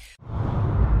play him.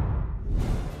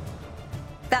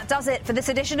 That does it for this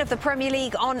edition of the Premier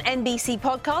League on NBC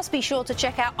podcast. Be sure to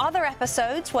check out other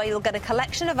episodes where you'll get a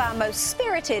collection of our most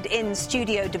spirited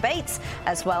in-studio debates,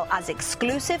 as well as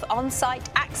exclusive on-site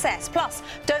access. Plus,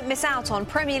 don't miss out on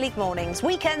Premier League mornings,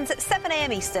 weekends at 7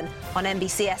 a.m. Eastern on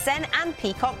NBCSN and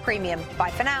Peacock Premium.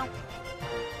 Bye for now.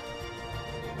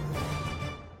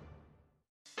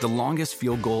 The longest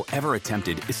field goal ever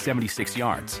attempted is 76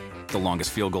 yards. The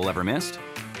longest field goal ever missed?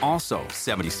 Also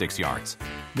 76 yards.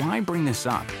 Why bring this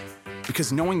up?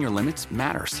 Because knowing your limits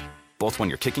matters, both when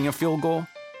you're kicking a field goal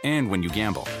and when you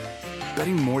gamble.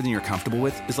 Betting more than you're comfortable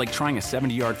with is like trying a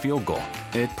 70-yard field goal.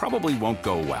 It probably won't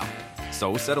go well.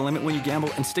 So set a limit when you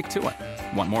gamble and stick to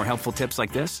it. Want more helpful tips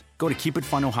like this? Go to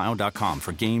keepitfunohio.com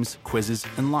for games, quizzes,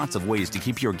 and lots of ways to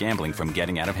keep your gambling from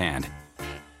getting out of hand.